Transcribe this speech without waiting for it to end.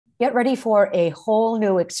Get ready for a whole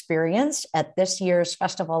new experience at this year's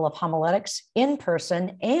Festival of Homiletics in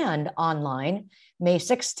person and online, May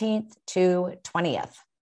 16th to 20th.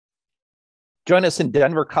 Join us in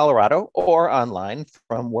Denver, Colorado, or online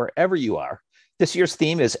from wherever you are. This year's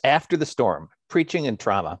theme is After the Storm, Preaching and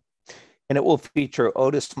Trauma. And it will feature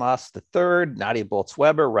Otis Moss III, Nadia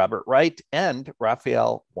Boltz-Weber, Robert Wright, and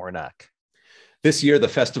Raphael Warnock. This year, the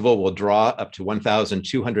festival will draw up to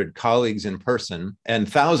 1,200 colleagues in person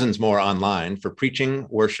and thousands more online for preaching,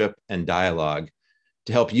 worship, and dialogue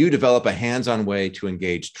to help you develop a hands-on way to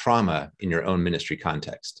engage trauma in your own ministry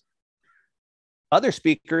context. Other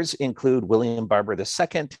speakers include William Barber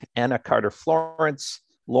II, Anna Carter Florence,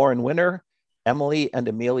 Lauren Winner, Emily and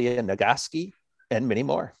Amelia Nagaski, and many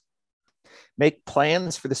more. Make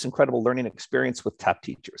plans for this incredible learning experience with top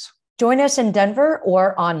teachers. Join us in Denver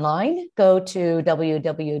or online. Go to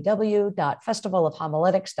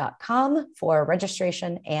www.festivalofhomiletics.com for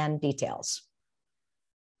registration and details.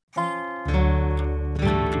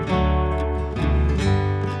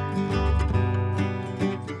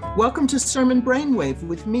 Welcome to Sermon Brainwave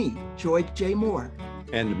with me, Joy J. Moore.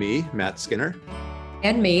 And me, Matt Skinner.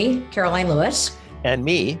 And me, Karoline Lewis. And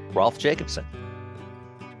me, Rolf Jacobson.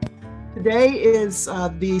 Today is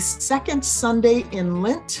the second Sunday in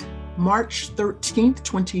Lent, March 13th,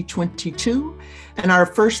 2022. And our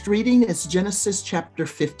first reading is Genesis chapter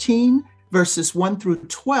 15, verses 1 through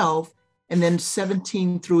 12, and then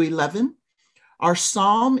 17 through 11. Our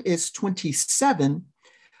psalm is 27.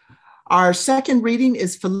 Our second reading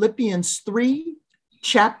is Philippians 3,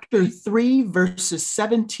 chapter 3, verses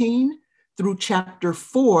 17 through chapter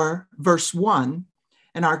 4, verse 1.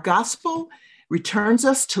 And our gospel returns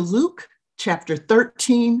us to Luke chapter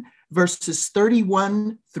 13, verses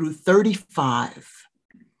 31 through 35.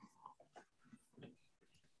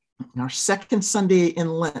 Our second Sunday in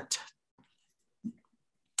Lent.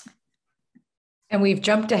 And we've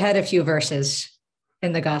jumped ahead a few verses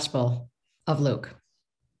in the Gospel of Luke.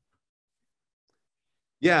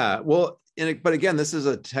 Yeah, well, but again, this is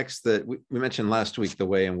a text that we mentioned last week, the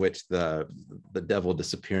way in which the devil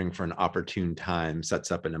disappearing for an opportune time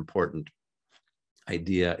sets up an important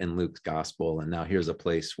idea in Luke's gospel. And now here's a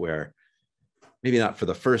place where maybe not for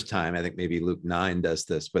the first time, I think maybe Luke 9 does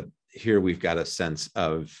this, but here we've got a sense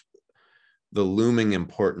of the looming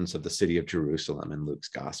importance of the city of Jerusalem in Luke's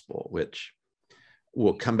gospel, which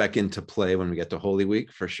will come back into play when we get to Holy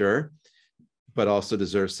Week for sure, but also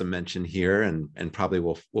deserves some mention here and probably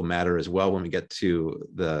will matter as well when we get to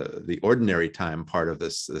the ordinary time part of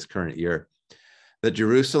this current year. That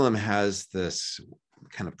Jerusalem has this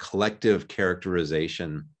kind of collective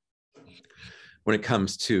characterization when it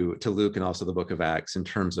comes to Luke and also the book of Acts in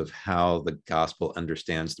terms of how the gospel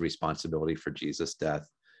understands the responsibility for Jesus' death.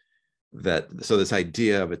 So this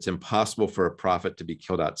idea of it's impossible for a prophet to be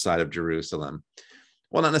killed outside of Jerusalem.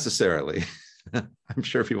 Well, not necessarily. I'm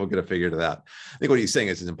sure people could have figured it out. I think what he's saying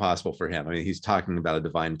is it's impossible for him. I mean, he's talking about a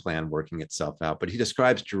divine plan working itself out, but he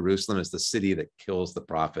describes Jerusalem as the city that kills the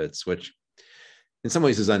prophets, which in some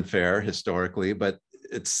ways is unfair historically, but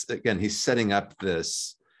it's, again, he's setting up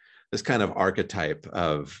this kind of archetype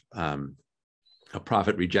of a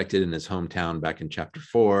prophet rejected in his hometown back in chapter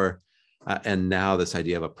 4, and now this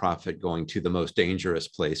idea of a prophet going to the most dangerous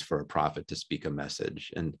place for a prophet to speak a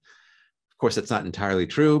message. And of course, that's not entirely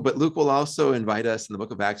true, but Luke will also invite us, and the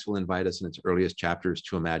book of Acts will invite us in its earliest chapters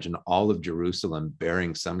to imagine all of Jerusalem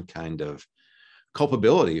bearing some kind of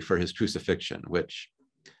culpability for his crucifixion, which,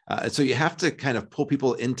 so you have to kind of pull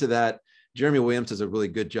people into that. Jeremy Williams does a really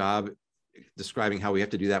good job describing how we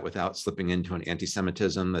have to do that without slipping into an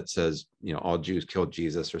anti-Semitism that says, all Jews killed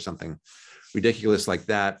Jesus or something ridiculous like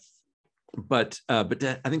that. But I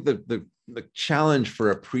think the challenge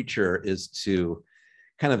for a preacher is to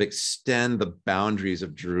kind of extend the boundaries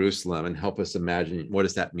of Jerusalem and help us imagine, what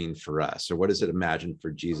does that mean for us? Or what does it imagine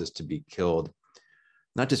for Jesus to be killed,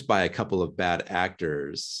 not just by a couple of bad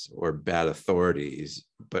actors or bad authorities,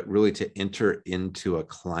 but really to enter into a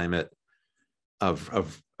climate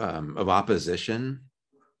of opposition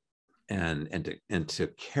and to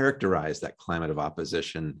characterize that climate of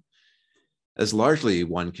opposition as largely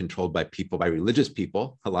one controlled by religious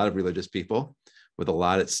people, a lot of religious people with a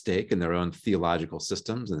lot at stake in their own theological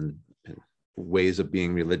systems and ways of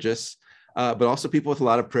being religious, but also people with a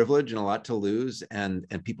lot of privilege and a lot to lose, and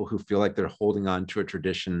people who feel like they're holding on to a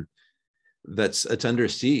tradition it's under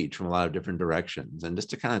siege from a lot of different directions. And just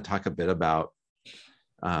to kind of talk a bit about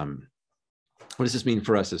what does this mean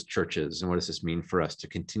for us as churches, and what does this mean for us to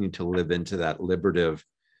continue to live into that liberative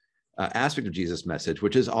aspect of Jesus' message,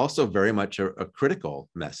 which is also very much a critical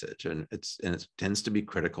message, and it tends to be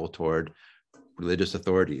critical toward religious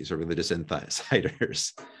authorities or religious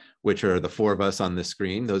insiders, which are the four of us on the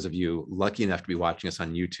screen, those of you lucky enough to be watching us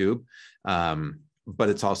on YouTube. But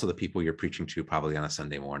it's also the people you're preaching to probably on a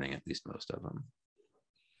Sunday morning, at least most of them.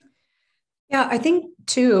 Yeah, I think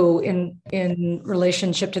too, in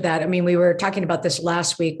relationship to that, I mean, we were talking about this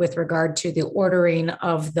last week with regard to the ordering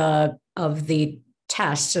of the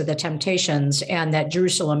tests or the temptations, and that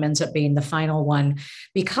Jerusalem ends up being the final one,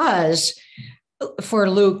 because for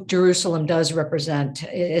Luke, Jerusalem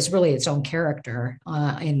is really its own character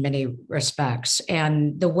in many respects.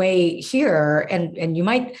 And the way here, and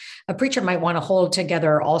a preacher might want to hold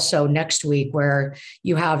together also next week, where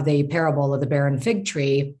you have the parable of the barren fig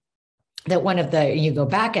tree, that you go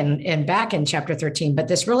back and back in chapter 13, but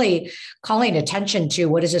this really calling attention to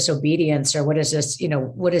what is this obedience, or what is this,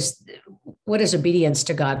 what does obedience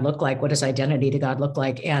to God look like? What does identity to God look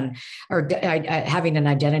like? Or having an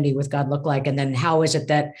identity with God look like? And then how is it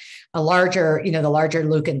that the larger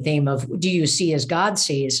Lucan theme of do you see as God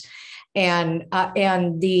sees? And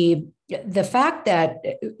the fact that,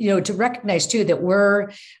 to recognize too,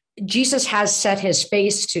 that Jesus has set his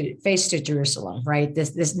face to Jerusalem, right?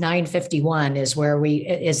 This 951 is where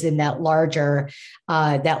is in that larger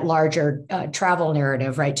travel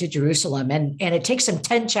narrative, right, to Jerusalem, and it takes him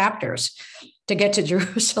 10 chapters to get to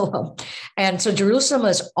Jerusalem, and so Jerusalem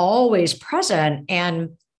is always present, and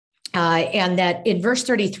that in verse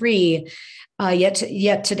 33.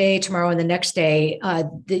 Yet today, tomorrow, and the next day,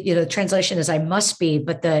 the translation is "I must be,"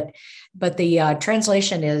 but the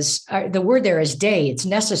translation is the word there is day. It's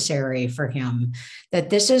necessary for him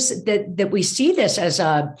that we see this as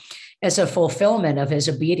a fulfillment of his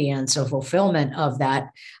obedience, a fulfillment of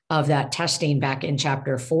that testing back in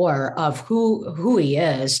chapter 4 of who he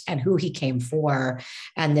is and who he came for,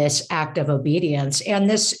 and this act of obedience, and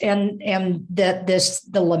the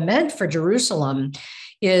lament for Jerusalem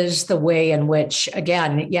is the way in which,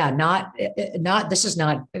 again, this is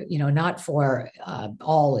not for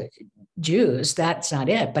all Jews. That's not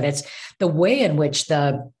it, but it's the way in which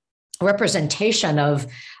the representation of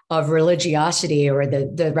religiosity, or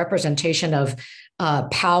the representation of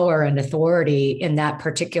power and authority in that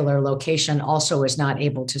particular location also is not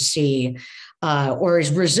able to see, or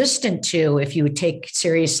is resistant to, if you take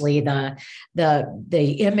seriously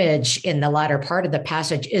the image in the latter part of the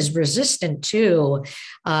passage, is resistant to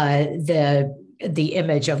the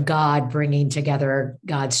image of God bringing together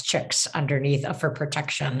God's chicks underneath for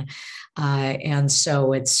protection. And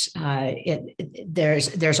so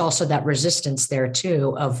there's also that resistance there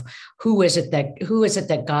too of who is it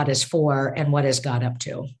that God is for, and what is God up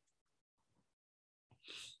to?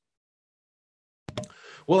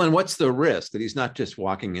 Well, and what's the risk that he's not just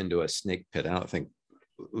walking into a snake pit? I don't think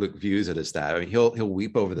Luke views it as that. I mean, he'll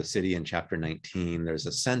weep over the city in chapter 19. There's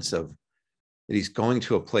a sense of that he's going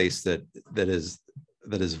to a place that is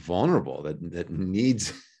vulnerable, that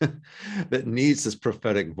needs that needs this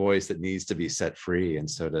prophetic voice, that needs to be set free. And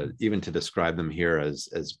so to describe them here as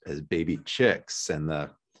baby chicks, and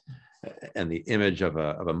the image of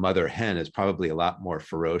a mother hen is probably a lot more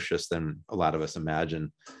ferocious than a lot of us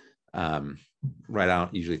imagine. Right, I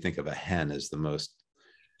don't usually think of a hen as the most.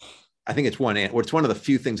 I think it's one of the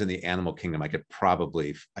few things in the animal kingdom I could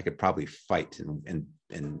probably fight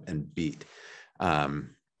and beat.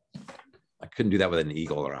 I couldn't do that with an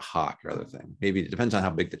eagle or a hawk or other thing. Maybe it depends on how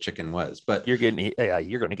big the chicken was. But you're going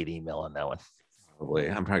to get email on that one. Probably,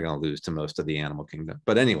 I'm probably going to lose to most of the animal kingdom.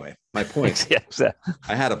 But anyway, my point. Yes.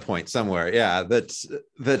 I had a point somewhere. Yeah, and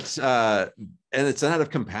it's out of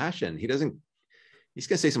compassion. He's going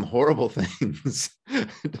to say some horrible things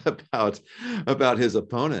about his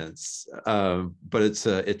opponents, but it's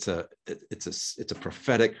a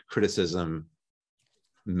prophetic criticism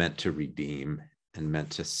meant to redeem and meant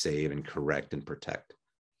to save and correct and protect.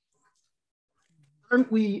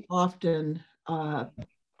 Aren't we often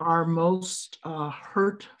are most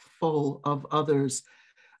hurtful of others,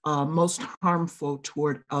 most harmful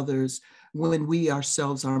toward others when we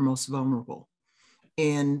ourselves are most vulnerable?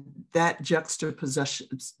 And that juxtaposition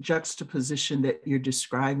that you're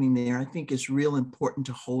describing there, I think is real important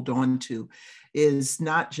to hold on to, is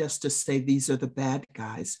not just to say these are the bad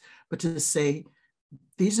guys, but to say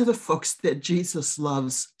these are the folks that Jesus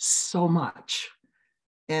loves so much,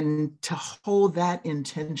 and to hold that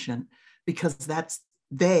intention, because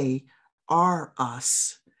they are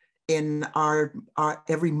us in our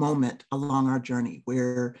every moment along our journey,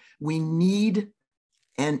 where we need.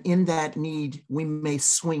 And in that need, we may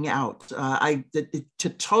swing out. To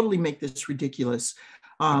totally make this ridiculous,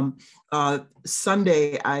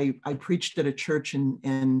 Sunday, I preached at a church,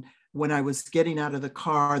 and when I was getting out of the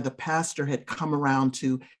car, the pastor had come around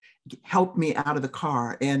to help me out of the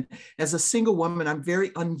car. And as a single woman, I'm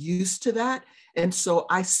very unused to that. And so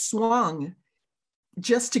I swung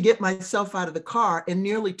just to get myself out of the car and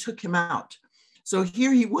nearly took him out. So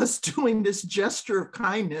here he was doing this gesture of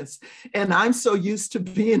kindness, and I'm so used to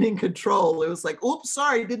being in control. It was like, oops,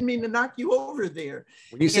 sorry, didn't mean to knock you over there.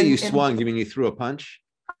 When you say you swung, you mean you threw a punch?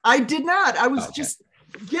 I did not. I was just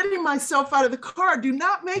getting myself out of the car. Do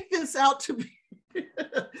not make this out to be.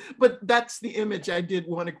 But that's the image I did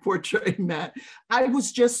want to portray in that. I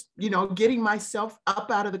was just, getting myself up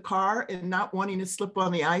out of the car and not wanting to slip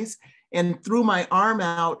on the ice, and threw my arm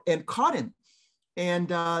out and caught him.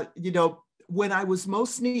 And, when I was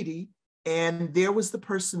most needy, and there was the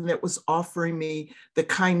person that was offering me the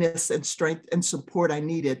kindness and strength and support I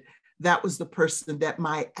needed, that was the person that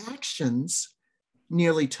my actions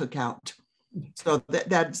nearly took out. So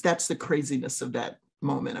that's the craziness of that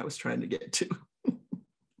moment I was trying to get to.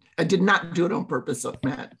 I did not do it on purpose,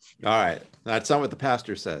 Matt. All right. That's not what the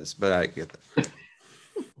pastor says, but I get that.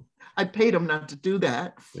 I paid him not to do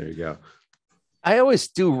that. There you go. I always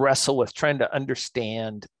do wrestle with trying to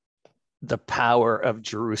understand the power of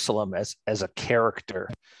Jerusalem as a character.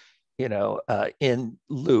 In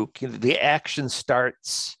Luke, the action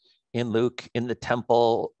starts in Luke in the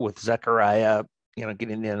temple with Zechariah,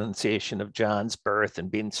 getting the annunciation of John's birth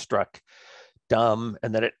and being struck dumb.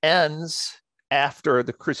 And then it ends after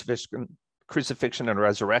the crucifixion and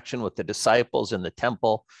resurrection with the disciples in the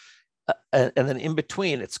temple. And then in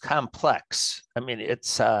between, it's complex. I mean,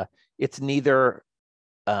 it's neither,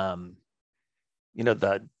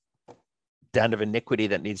 the den of iniquity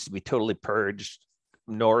that needs to be totally purged,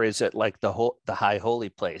 nor is it like the high holy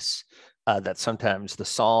place that sometimes the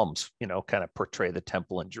Psalms, kind of portray the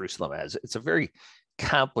temple in Jerusalem as. It's a very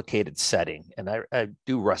complicated setting, and I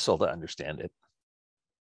do wrestle to understand it.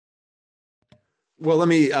 Well, let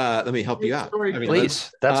me help you out.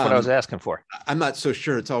 Please, that's what I was asking for. I'm not so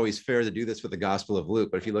sure it's always fair to do this with the Gospel of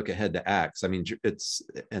Luke, but if you look ahead to Acts, I mean, it's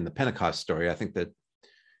in the Pentecost story. I think that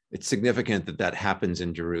it's significant that happens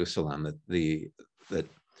in Jerusalem. That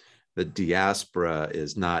the diaspora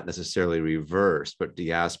is not necessarily reversed, but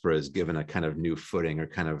diaspora is given a kind of new footing, or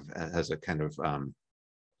kind of has a kind of.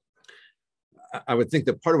 I would think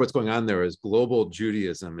that part of what's going on there is global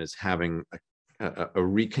Judaism is having a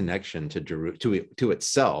reconnection to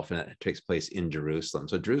itself, and it takes place in Jerusalem.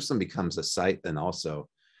 So Jerusalem becomes a site then also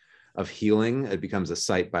of healing. It becomes a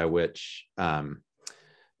site by which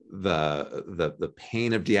the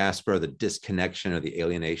pain of diaspora, the disconnection or the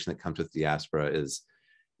alienation that comes with diaspora is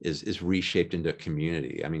reshaped into a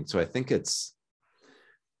community. I mean, so I think it's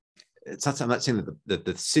not, I'm not saying that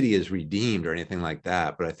the city is redeemed or anything like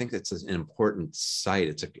that, but I think it's an important site.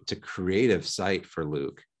 It's a creative site for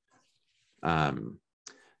Luke.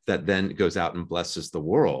 That then goes out and blesses the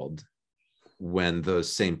world when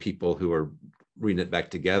those same people who are reading it back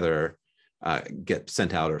together get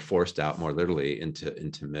sent out, or forced out more literally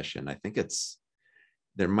into mission. I think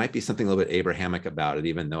there might be something a little bit Abrahamic about it,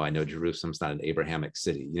 even though I know Jerusalem's not an Abrahamic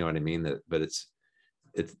city. You know what I mean? But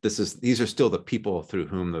these are still the people through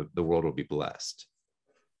whom the world will be blessed.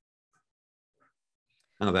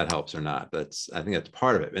 I don't know if that helps or not, but I think that's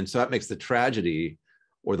part of it. And so that makes the tragedy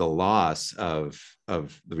or the loss of the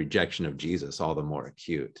rejection of Jesus all the more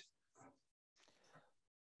acute.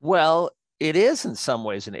 Well, it is in some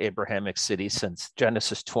ways an Abrahamic city, since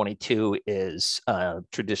Genesis 22 is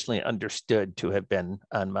traditionally understood to have been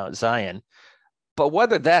on Mount Zion. But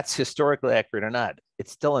whether that's historically accurate or not,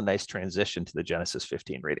 it's still a nice transition to the Genesis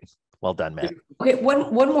 15 reading. Well done, Matt. Okay,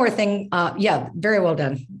 one more thing. Yeah, very well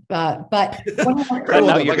done. But one more,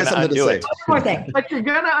 now you're going to undo it. one more thing. But you're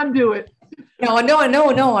going to undo it. No,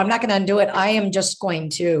 I'm not going to undo it. I am just going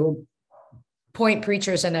to point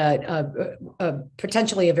preachers in a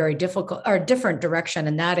potentially a very difficult or different direction.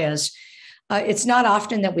 And that is, it's not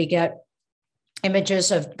often that we get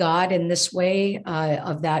images of God in this way,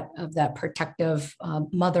 of that protective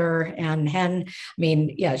mother and hen. I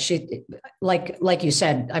mean, yeah, she, like you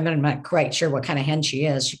said, I'm not quite sure what kind of hen she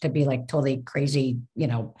is. She could be like totally crazy,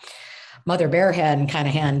 mother bear hen kind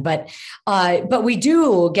of hen, but we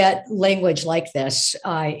do get language like this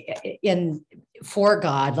for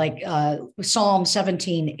God, like Psalm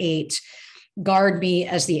 17:8, guard me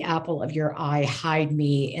as the apple of your eye, hide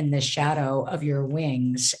me in the shadow of your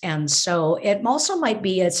wings. And so it also might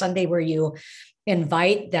be a Sunday where you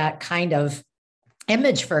invite that kind of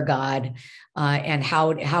image for God, and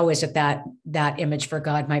how is it that image for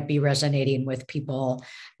God might be resonating with people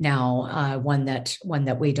now, one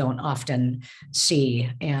that we don't often see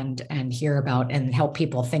and hear about and help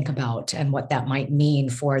people think about, and what that might mean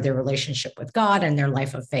for their relationship with God and their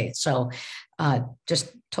life of faith. So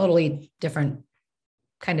just totally different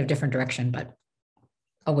direction, but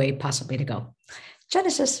a way possibly to go.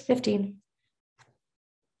 Genesis 15.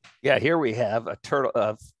 Yeah, here we have a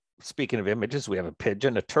turtle. Speaking of images, we have a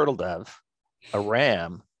pigeon, a turtle dove, a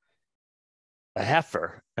ram, a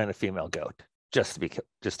heifer, and a female goat. Just to be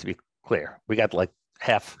clear, we got like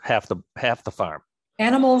half the farm.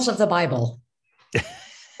 Animals of the Bible.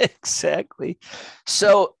 Exactly.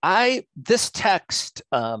 So this text,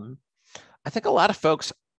 I think a lot of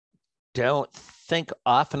folks don't think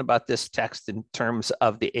often about this text in terms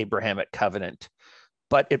of the Abrahamic covenant,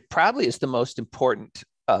 but it probably is the most important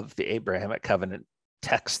of the Abrahamic covenant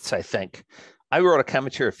texts, I think. I wrote a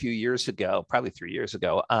commentary a few years ago, probably 3 years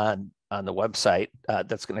ago, on the website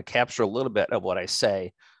that's going to capture a little bit of what I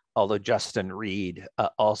say, although Justin Reed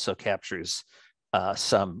also captures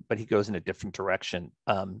some, but he goes in a different direction.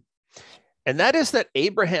 And that is that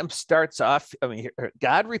Abraham starts off,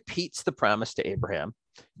 God repeats the promise to Abraham.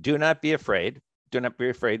 Do not be afraid. Do not be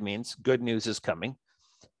afraid means good news is coming.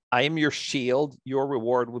 I am your shield. Your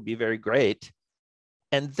reward will be very great.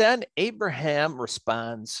 And then Abraham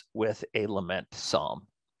responds with a lament psalm.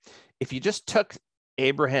 If you just took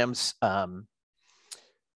Abraham's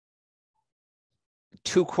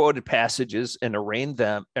two quoted passages and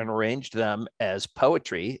arranged them as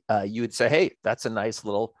poetry, you would say, hey, that's a nice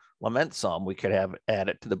little lament psalm. We could have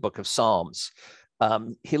added to the book of Psalms.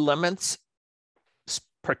 He laments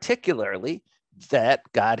particularly that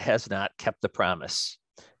God has not kept the promise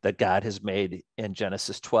that God has made in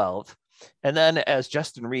Genesis 12. And then, as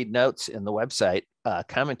Justin Reed notes in the website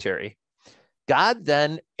commentary, God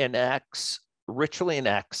then ritually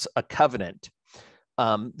enacts a covenant,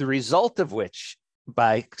 the result of which,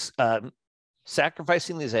 by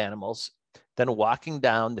sacrificing these animals, then walking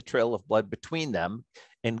down the trail of blood between them,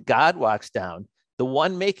 and God walks down, the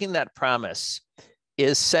one making that promise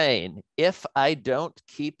is saying, if I don't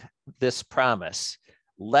keep this promise,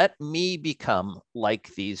 let me become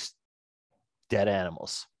like these dead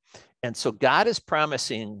animals. And so God is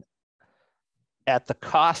promising, at the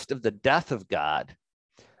cost of the death of God,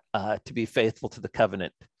 to be faithful to the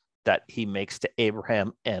covenant that he makes to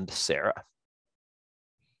Abraham and Sarah.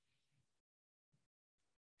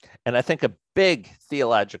 And I think a big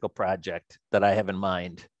theological project that I have in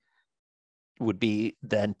mind would be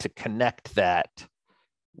then to connect that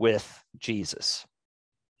with Jesus.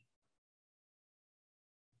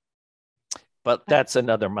 But that's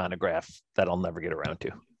another monograph that I'll never get around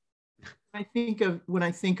to. When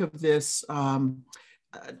I think of this,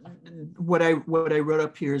 what I wrote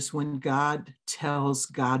up here is when God tells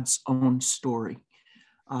God's own story.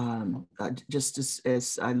 Just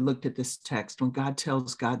as I looked at this text, when God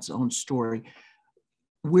tells God's own story,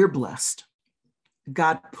 we're blessed.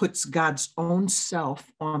 God puts God's own self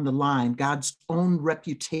on the line, God's own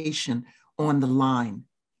reputation on the line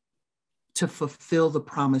to fulfill the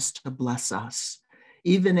promise to bless us.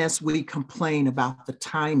 Even as we complain about the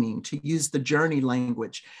timing, to use the journey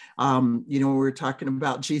language, we're talking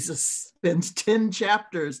about Jesus spends 10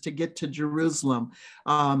 chapters to get to Jerusalem.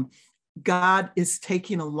 God is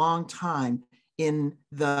taking a long time in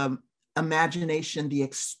the imagination, the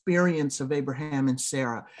experience of Abraham and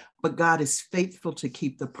Sarah, but God is faithful to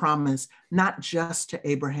keep the promise, not just to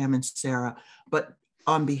Abraham and Sarah, but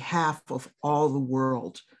on behalf of all the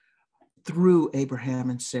world through Abraham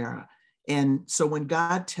and Sarah. And so when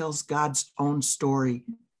God tells God's own story,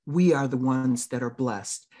 we are the ones that are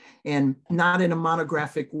blessed. And not in a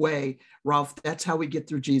monographic way, Rolf, that's how we get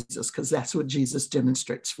through Jesus, because that's what Jesus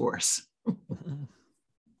demonstrates for us.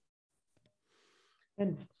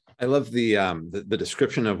 I love the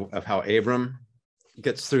description of how Abram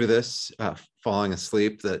gets through this, falling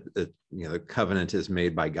asleep, that the covenant is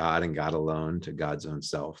made by God and God alone to God's own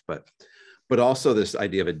self, but also this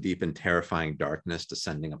idea of a deep and terrifying darkness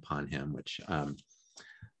descending upon him, which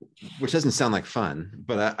doesn't sound like fun,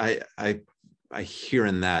 but I hear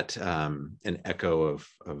in that an echo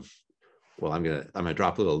of well, I'm gonna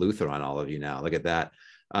drop a little Luther on all of you now. Look at that,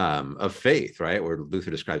 of faith, right? Where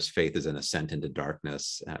Luther describes faith as an ascent into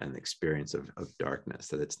darkness, and the experience of darkness.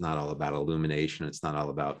 That it's not all about illumination. It's not all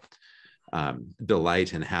about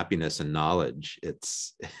delight and happiness and knowledge.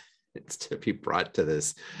 It's to be brought to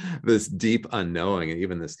this deep unknowing, and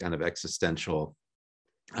even this kind of existential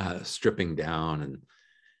stripping down. And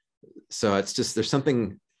so it's just, there's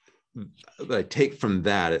something that I take from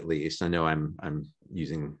that, at least. I know I'm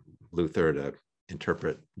using Luther to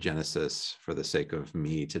interpret Genesis for the sake of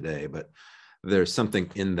me today, but there's something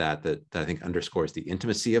in that I think underscores the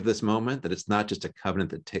intimacy of this moment, that it's not just a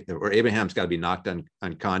covenant where Abraham's got to be knocked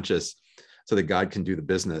unconscious so that God can do the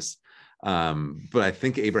business. But I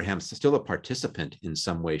think Abraham's still a participant in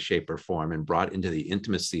some way, shape, or form, and brought into the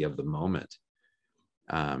intimacy of the moment.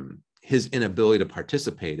 His inability to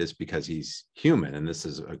participate is because he's human, and this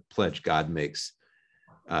is a pledge God makes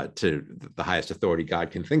to the highest authority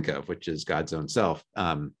God can think of, which is God's own self.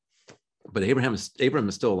 But Abram is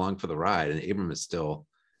still along for the ride, and Abram is still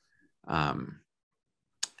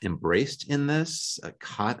embraced in this,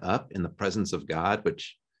 caught up in the presence of God,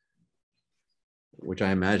 which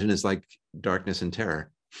I imagine is like darkness and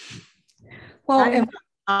terror. Well,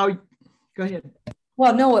 go ahead.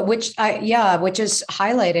 Well, no, which is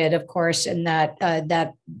highlighted, of course, in that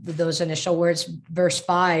those initial words, verse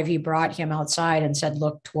 5, he brought him outside and said,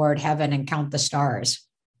 "Look toward heaven and count the stars,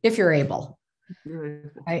 if you're able."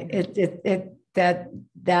 Right?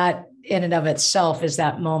 That in and of itself is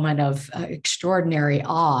that moment of extraordinary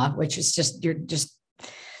awe, which is you're just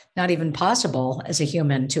not even possible as a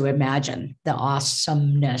human to imagine the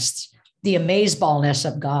awesomeness, the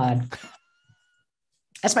amazeballness of God.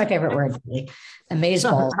 That's my favorite word, really.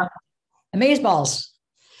 Amazeballs. Amazeballs.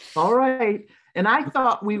 All right. And I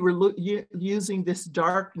thought we were using this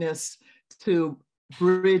darkness to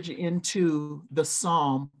bridge into the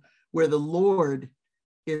psalm where the Lord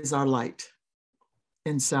is our light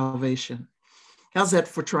and salvation. How's that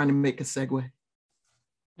for trying to make a segue?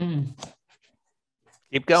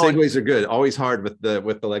 Keep going. Segues are good. Always hard with the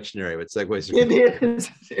lectionary, but segues are good. It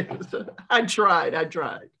is. I tried.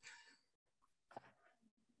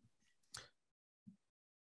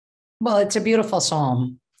 Well, it's a beautiful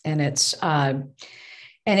psalm, and it's a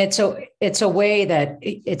way that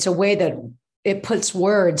it puts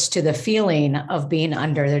words to the feeling of being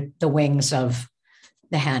under the wings of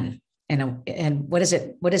the hen. And what is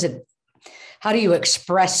it? How do you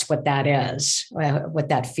express what that is? What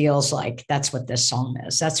that feels like? That's what this psalm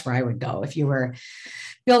is. That's where I would go if you were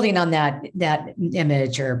building on that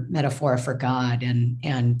image or metaphor for God,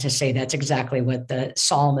 and to say that's exactly what the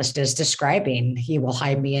psalmist is describing. He will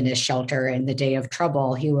hide me in his shelter in the day of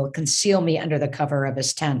trouble. He will conceal me under the cover of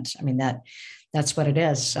his tent. I mean, that's what it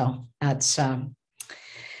is. So that's,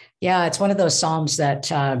 it's one of those psalms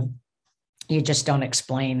that you just don't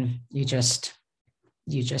explain. You just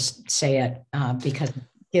say it because it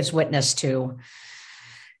gives witness to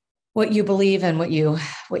what you believe and what you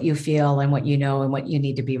feel and what you know and what you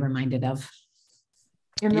need to be reminded of.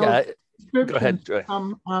 And go ahead, Joy.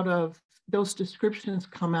 Those descriptions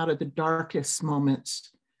come out of the darkest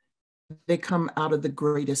moments. They come out of the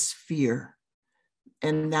greatest fear.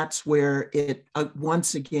 And that's where it,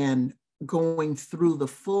 once again, going through the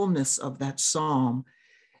fullness of that psalm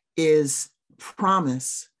is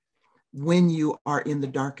promise when you are in the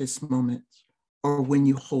darkest moments or when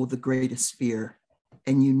you hold the greatest fear.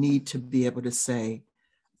 And you need to be able to say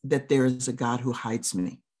that there is a God who hides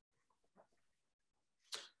me.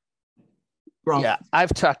 Rolf. Yeah,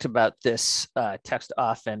 I've talked about this text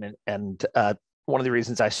often, and one of the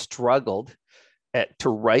reasons I struggled to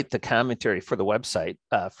write the commentary for the website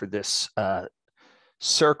for this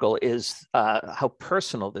circle is how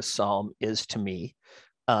personal this psalm is to me.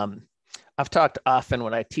 I've talked often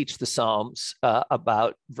when I teach the Psalms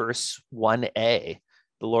about verse 1a.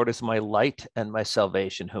 The Lord is my light and my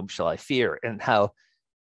salvation, whom shall I fear? And how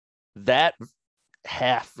that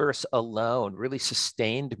half verse alone really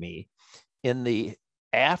sustained me in the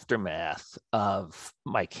aftermath of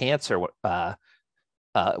my cancer that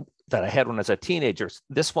I had when I was a teenager.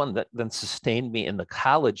 This one that then sustained me in the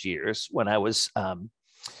college years when I was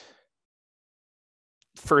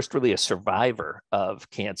first really a survivor of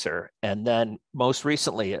cancer. And then most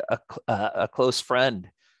recently, a close friend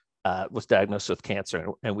was diagnosed with cancer,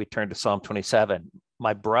 and we turned to Psalm 27.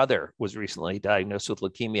 My brother was recently diagnosed with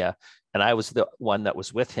leukemia, and I was the one that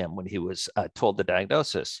was with him when he was told the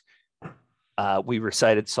diagnosis. We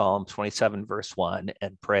recited Psalm 27, verse 1,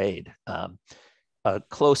 and prayed. A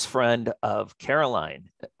close friend of Karoline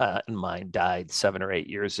and mine died 7 or 8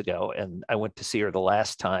 years ago, and I went to see her the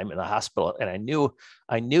last time in the hospital, and I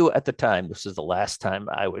knew at the time this was the last time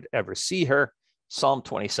I would ever see her. Psalm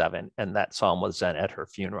 27, and that psalm was then at her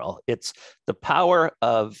funeral. It's the power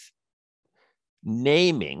of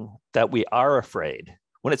naming that we are afraid.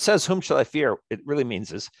 When it says, whom shall I fear? It really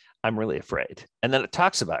means is I'm really afraid. And then it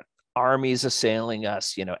talks about armies assailing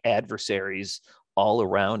us, adversaries all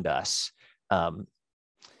around us. And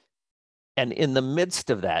in the midst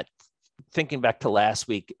of that, thinking back to last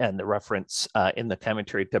week and the reference in the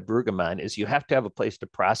commentary to Brueggemann is you have to have a place to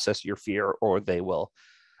process your fear or they will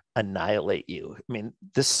annihilate you. I mean,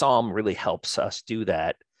 this psalm really helps us do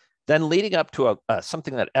that. Then leading up to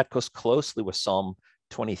something that echoes closely with Psalm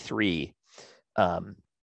 23,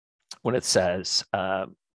 when it says,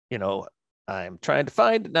 I'm trying to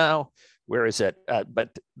find it now. Where is it? But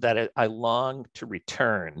that I long to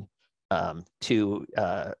return to,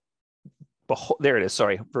 there it is,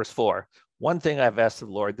 sorry, verse 4. One thing I've asked of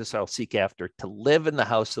the Lord, this I'll seek after, to live in the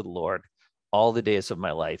house of the Lord all the days of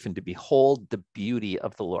my life, and to behold the beauty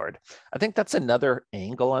of the Lord. I think that's another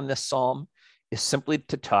angle on this psalm, is simply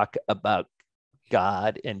to talk about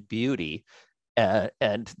God and beauty.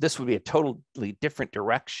 And this would be a totally different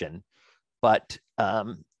direction, but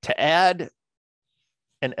to add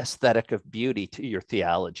an aesthetic of beauty to your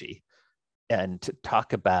theology and to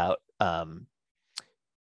talk about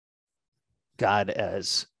God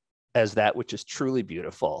as that which is truly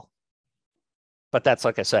beautiful. But that's,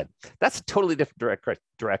 like I said, that's a totally different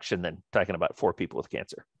direction than talking about 4 people with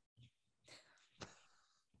cancer.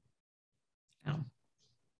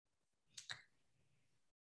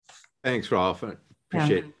 Thanks, Rolf. I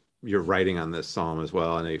appreciate your writing on this psalm as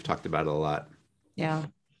well. I know you've talked about it a lot. Yeah.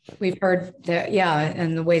 We've heard that,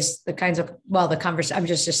 and the ways, the kinds of, the conversation, I'm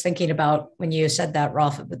just thinking about when you said that,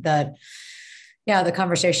 Rolf, the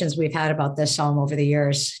conversations we've had about this psalm over the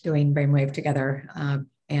years, doing Brainwave together.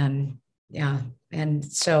 And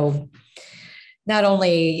so not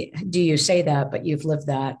only do you say that, but you've lived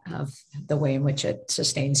that, of the way in which it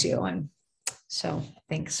sustains you. And so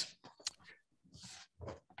thanks.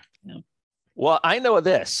 Well, I know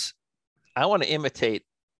this. I want to imitate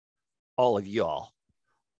all of y'all.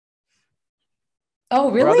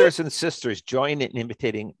 Oh, really? Brothers and sisters, join in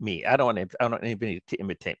imitating me. I don't want anybody to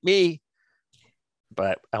imitate me,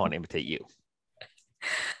 but I want to imitate you.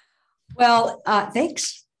 Well,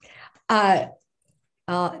 thanks.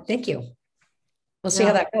 Thank you. We'll see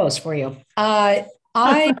how that goes for you. I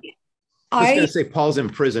was going to say Paul's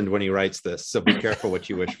imprisoned when he writes this, so be careful what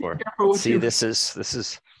you wish for. See, this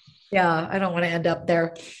is. Yeah, I don't want to end up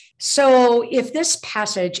there. So if this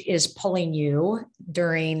passage is pulling you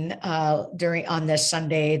during on this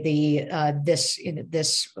Sunday,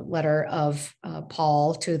 this letter of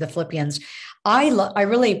Paul to the Philippians, I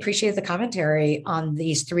really appreciate the commentary on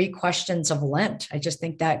these 3 questions of Lent. I just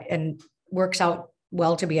think that and works out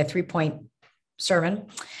well to be a 3-point sermon.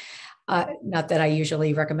 Not that I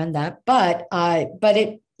usually recommend that, but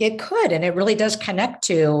it could, and it really does connect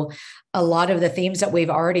to a lot of the themes that we've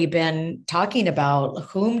already been talking about.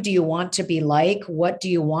 Whom do you want to be like? What do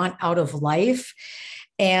you want out of life?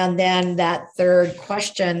 And then that third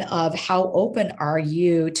question of how open are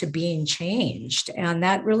you to being changed? And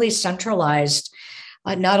that really centralized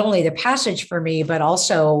not only the passage for me, but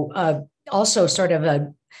also sort of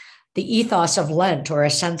the ethos of Lent, or a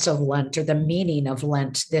sense of Lent, or the meaning of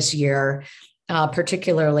Lent this year,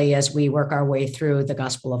 particularly as we work our way through the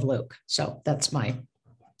Gospel of Luke. So that's my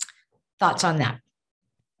thoughts on that,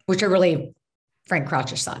 which are really Frank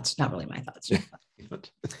Crouch's thoughts, not really my thoughts.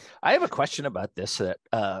 I have a question about this, that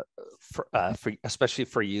for especially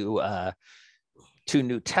for you 2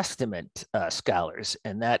 New Testament scholars,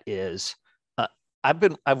 and that is,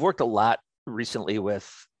 I've worked a lot recently with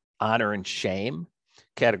honor and shame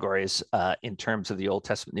categories in terms of the Old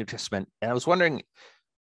Testament, New Testament, and I was wondering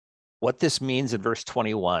what this means in verse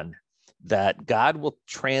 21, that God will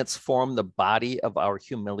transform the body of our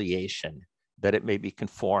humiliation, that it may be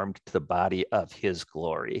conformed to the body of his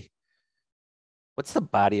glory. What's the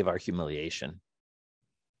body of our humiliation?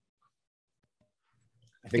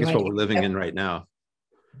 I think it's what we're living in right now.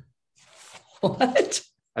 What?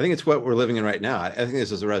 I think it's what we're living in right now. I think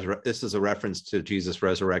this is a reference to Jesus'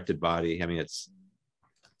 resurrected body. I mean,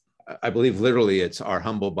 I believe literally it's our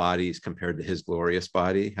humble bodies compared to his glorious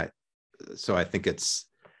body. So I think it's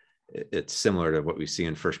similar to what we see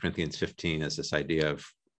in 1 Corinthians 15 as this idea of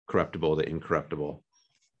corruptible to incorruptible.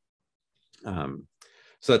 So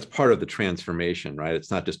that's part of the transformation, right?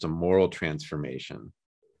 It's not just a moral transformation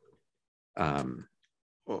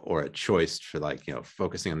or a choice for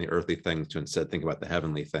focusing on the earthly things to instead think about the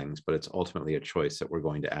heavenly things, but it's ultimately a choice that we're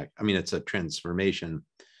going to act. I mean, it's a transformation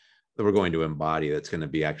that we're going to embody that's going to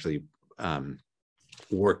be actually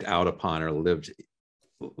worked out upon or lived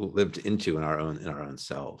into in our own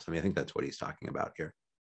selves. I mean, I think that's what he's talking about here.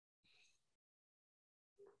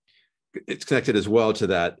 It's connected as well to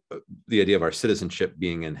that, the idea of our citizenship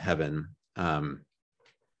being in heaven,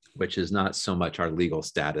 which is not so much our legal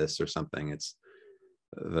status or something. It's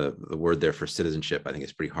the word there for citizenship. I think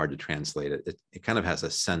it's pretty hard to translate it. It kind of has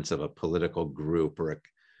a sense of a political group, or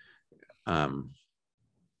I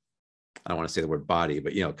don't want to say the word body,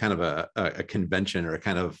 but kind of a convention, or a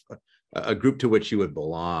kind of a group to which you would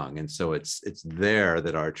belong. And so it's there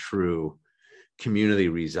that our true community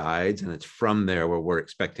resides, and it's from there where we're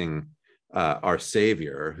expecting our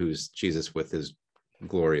Savior, who's Jesus with his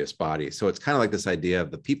glorious body. So it's kind of like this idea of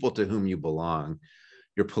the people to whom you belong,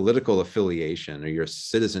 your political affiliation or your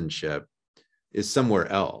citizenship is somewhere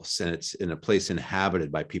else, and it's in a place inhabited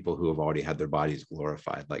by people who have already had their bodies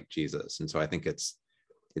glorified like Jesus. And so I think it's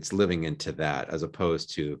living into that, as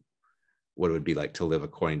opposed to what it would be like to live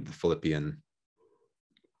according to the Philippian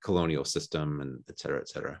colonial system, and et cetera, et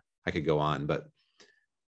cetera. I could go on, but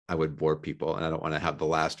I would bore people, and I don't want to have the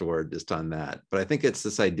last word just on that. But I think it's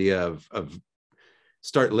this idea of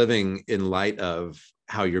start living in light of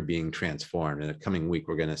how you're being transformed. In the coming week,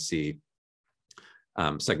 we're going to see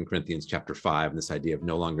 2 Corinthians chapter 5, and this idea of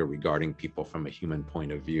no longer regarding people from a human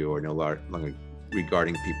point of view, or no longer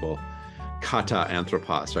regarding people kata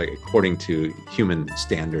anthropos, right, according to human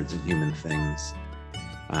standards and human things,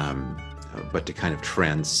 but to kind of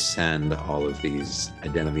transcend all of these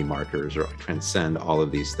identity markers, or transcend all of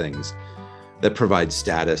these things that provide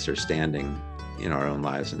status or standing in our own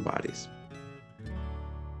lives and bodies.